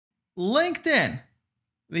LinkedIn,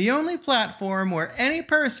 the only platform where any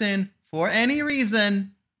person, for any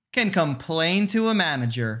reason, can complain to a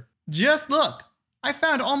manager. Just look, I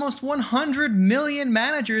found almost 100 million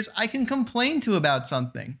managers I can complain to about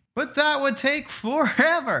something. But that would take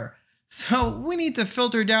forever. So we need to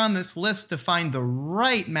filter down this list to find the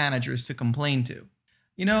right managers to complain to.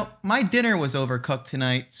 You know, my dinner was overcooked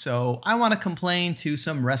tonight, so I want to complain to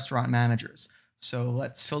some restaurant managers. So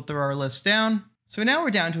let's filter our list down. So now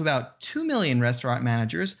we're down to about 2 million restaurant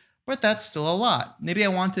managers, but that's still a lot. Maybe I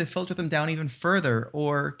want to filter them down even further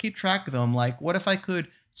or keep track of them. Like, what if I could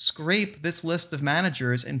scrape this list of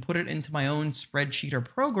managers and put it into my own spreadsheet or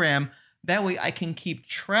program? That way I can keep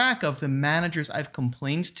track of the managers I've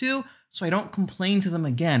complained to so I don't complain to them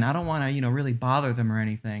again. I don't want to, really bother them or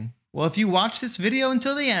anything. Well, if you watch this video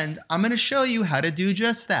until the end, I'm going to show you how to do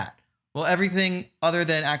just that. Well, everything other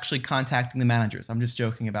than actually contacting the managers. I'm just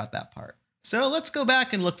joking about that part. So let's go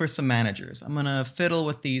back and look for some managers. I'm going to fiddle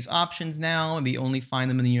with these options now, maybe only find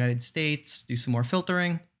them in the United States, do some more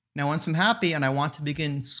filtering. Now, once I'm happy and I want to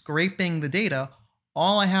begin scraping the data,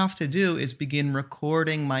 all I have to do is begin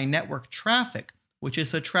recording my network traffic, which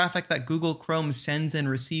is the traffic that Google Chrome sends and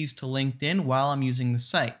receives to LinkedIn while I'm using the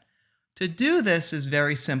site. To do this is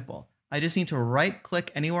very simple. I just need to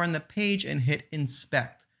right-click anywhere on the page and hit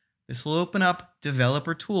Inspect. This will open up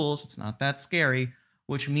Developer Tools. It's not that scary,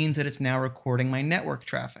 which means that it's now recording my network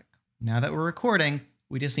traffic. Now that we're recording,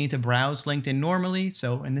 we just need to browse LinkedIn normally.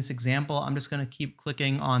 So in this example, I'm just going to keep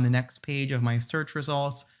clicking on the next page of my search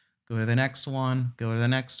results, go to the next one, go to the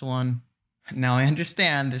next one. Now I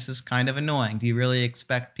understand this is kind of annoying. Do you really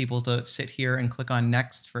expect people to sit here and click on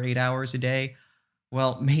next for 8 hours a day?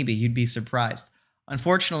 Well, maybe, you'd be surprised.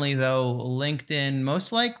 Unfortunately, though, LinkedIn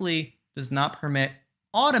most likely does not permit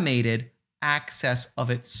automated access of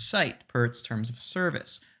its site per its terms of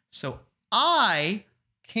service. So I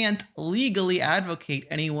can't legally advocate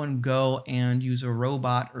anyone go and use a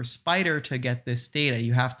robot or spider to get this data.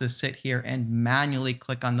 You have to sit here and manually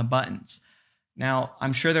click on the buttons. Now,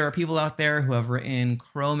 I'm sure there are people out there who have written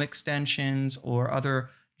Chrome extensions or other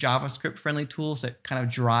JavaScript-friendly tools that kind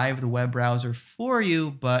of drive the web browser for you,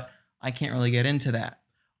 but I can't really get into that.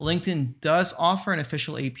 LinkedIn does offer an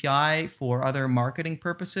official API for other marketing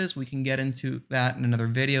purposes. We can get into that in another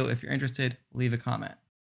video. If you're interested, leave a comment.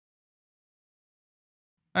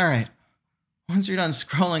 All right, once you're done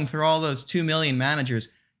scrolling through all those 2 million managers,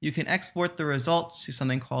 you can export the results to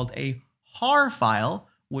something called a Har file,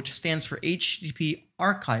 which stands for HTTP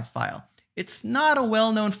archive file. It's not a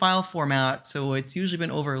well-known file format, so it's usually been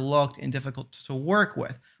overlooked and difficult to work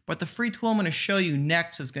with. But the free tool I'm going to show you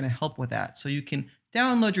next is going to help with that. So you can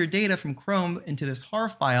download your data from Chrome into this Har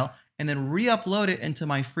file and then re-upload it into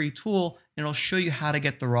my free tool, and it'll show you how to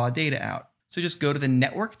get the raw data out. So just go to the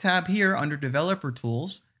Network tab here under Developer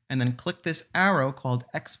Tools, and then click this arrow called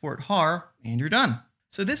Export Har, and you're done.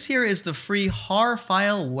 So this here is the free Har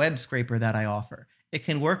file web scraper that I offer. It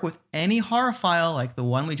can work with any Har file like the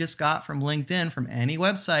one we just got from LinkedIn from any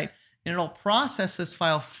website, and it'll process this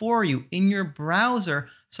file for you in your browser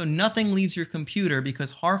so nothing leaves your computer,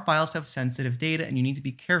 because Har files have sensitive data and you need to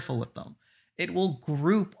be careful with them. It will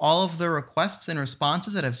group all of the requests and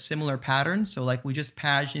responses that have similar patterns. So like we just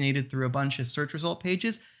paginated through a bunch of search result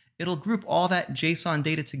pages, it'll group all that JSON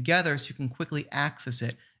data together so you can quickly access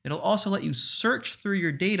it. It'll also let you search through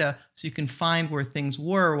your data so you can find where things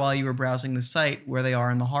were while you were browsing the site, where they are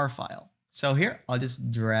in the Har file. So here, I'll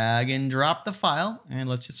just drag and drop the file, and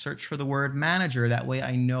let's just search for the word manager. That way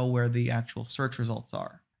I know where the actual search results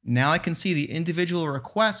are. Now I can see the individual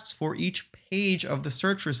requests for each page of the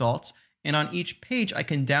search results, and on each page I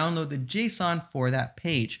can download the JSON for that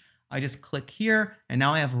page. I just click here, and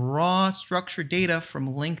now I have raw structured data from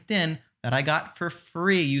LinkedIn that I got for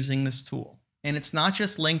free using this tool. And it's not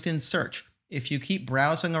just LinkedIn search. If you keep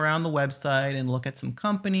browsing around the website and look at some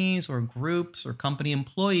companies or groups or company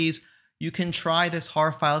employees, you can try this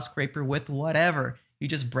Har file scraper with whatever. You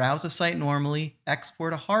just browse the site normally,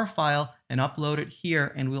 export a Har file, and upload it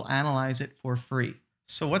here, and we'll analyze it for free.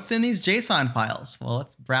 So what's in these JSON files? Well,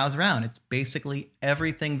 let's browse around. It's basically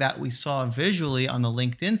everything that we saw visually on the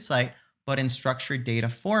LinkedIn site, but in structured data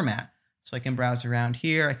format. So I can browse around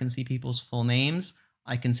here. I can see people's full names.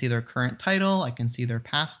 I can see their current title. I can see their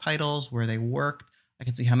past titles, where they worked. I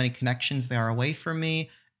can see how many connections they are away from me.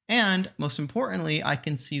 And most importantly, I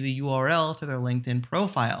can see the URL to their LinkedIn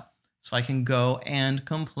profile. So I can go and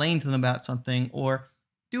complain to them about something or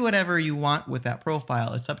do whatever you want with that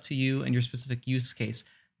profile. It's up to you and your specific use case.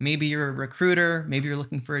 Maybe you're a recruiter, maybe you're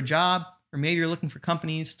looking for a job, or maybe you're looking for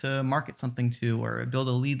companies to market something to or build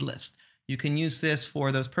a lead list. You can use this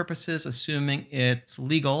for those purposes, assuming it's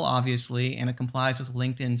legal, obviously, and it complies with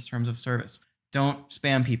LinkedIn's terms of service. Don't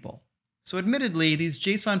spam people. So admittedly, these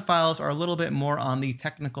JSON files are a little bit more on the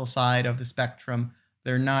technical side of the spectrum.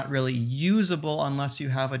 They're not really usable unless you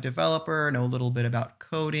have a developer, know a little bit about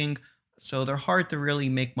coding. So they're hard to really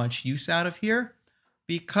make much use out of here,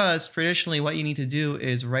 because traditionally what you need to do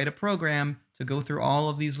is write a program to go through all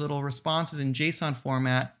of these little responses in JSON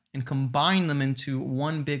format and combine them into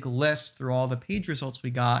one big list through all the page results we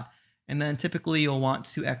got. And then typically you'll want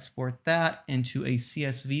to export that into a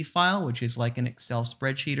CSV file, which is like an Excel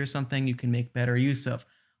spreadsheet or something you can make better use of,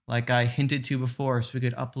 like I hinted to before. So we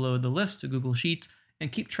could upload the list to Google Sheets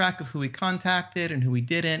and keep track of who we contacted and who we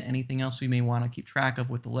didn't, anything else we may want to keep track of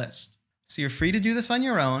with the list. So you're free to do this on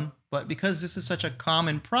your own, but because this is such a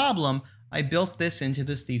common problem, I built this into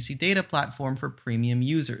the SteveC data platform for premium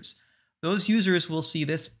users. Those users will see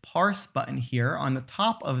this Parse button here on the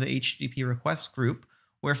top of the HTTP request group,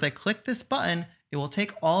 where if they click this button, it will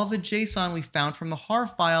take all of the JSON we found from the Har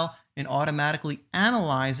file and automatically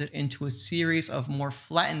analyze it into a series of more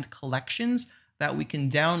flattened collections that we can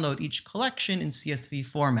download each collection in CSV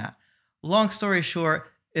format. Long story short,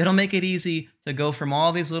 it'll make it easy to go from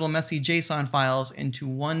all these little messy JSON files into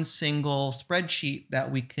one single spreadsheet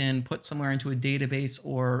that we can put somewhere into a database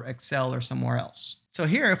or Excel or somewhere else. So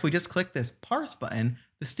here, if we just click this Parse button,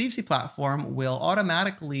 the SteveC platform will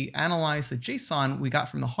automatically analyze the JSON we got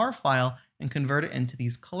from the Har file and convert it into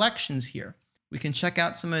these collections here. We can check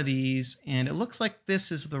out some of these, and it looks like this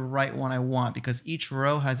is the right one I want because each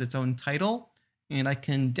row has its own title. And I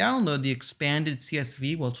can download the expanded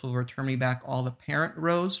CSV, which will return me back all the parent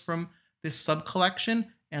rows from this sub-collection.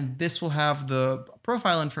 And this will have the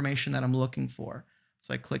profile information that I'm looking for.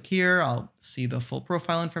 So I click here, I'll see the full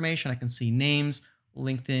profile information. I can see names,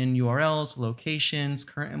 LinkedIn URLs, locations,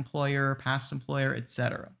 current employer, past employer,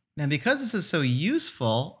 etc. Now, because this is so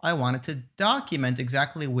useful, I wanted to document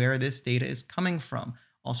exactly where this data is coming from,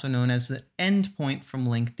 also known as the endpoint from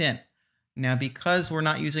LinkedIn. Now, because we're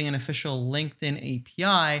not using an official LinkedIn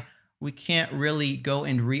API, we can't really go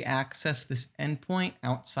and re-access this endpoint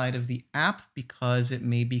outside of the app because it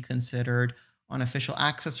may be considered unofficial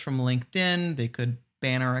access from LinkedIn. They could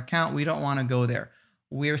ban our account. We don't want to go there.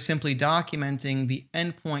 We're simply documenting the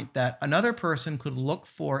endpoint that another person could look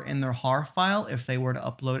for in their Har file if they were to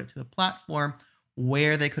upload it to the platform,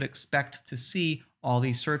 where they could expect to see all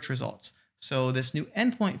these search results. So this new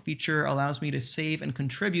endpoint feature allows me to save and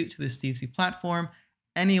contribute to the SteveC platform.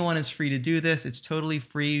 Anyone is free to do this. It's totally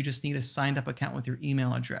free. You just need a signed up account with your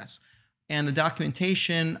email address. And the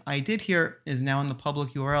documentation I did here is now in the public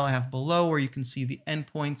URL I have below, where you can see the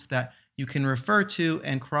endpoints that you can refer to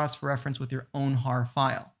and cross-reference with your own Har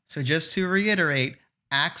file. So just to reiterate,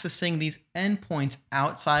 accessing these endpoints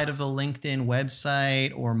outside of the LinkedIn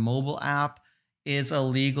website or mobile app is a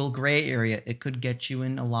legal gray area. It could get you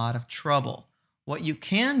in a lot of trouble. What you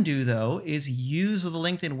can do, though, is use the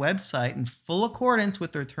LinkedIn website in full accordance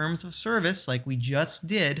with their terms of service, like we just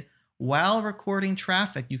did. While recording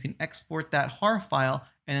traffic, you can export that Har file,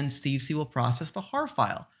 and then SteveC will process the Har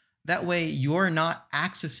file. That way, you're not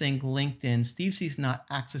accessing LinkedIn. SteveC's not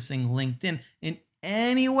accessing LinkedIn in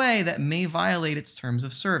any way that may violate its terms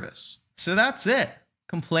of service. So that's it.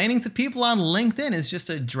 Complaining to people on LinkedIn is just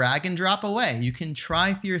a drag and drop away. You can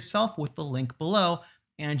try for yourself with the link below,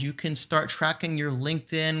 and you can start tracking your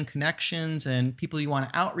LinkedIn connections and people you want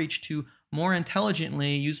to outreach to more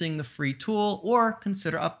intelligently using the free tool, or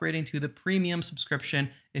consider upgrading to the premium subscription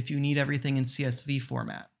if you need everything in CSV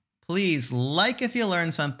format. Please like if you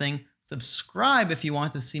learned something, subscribe if you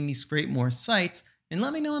want to see me scrape more sites, and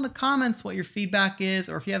let me know in the comments what your feedback is,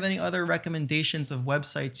 or if you have any other recommendations of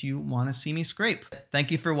websites you want to see me scrape.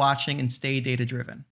 Thank you for watching, and stay data-driven.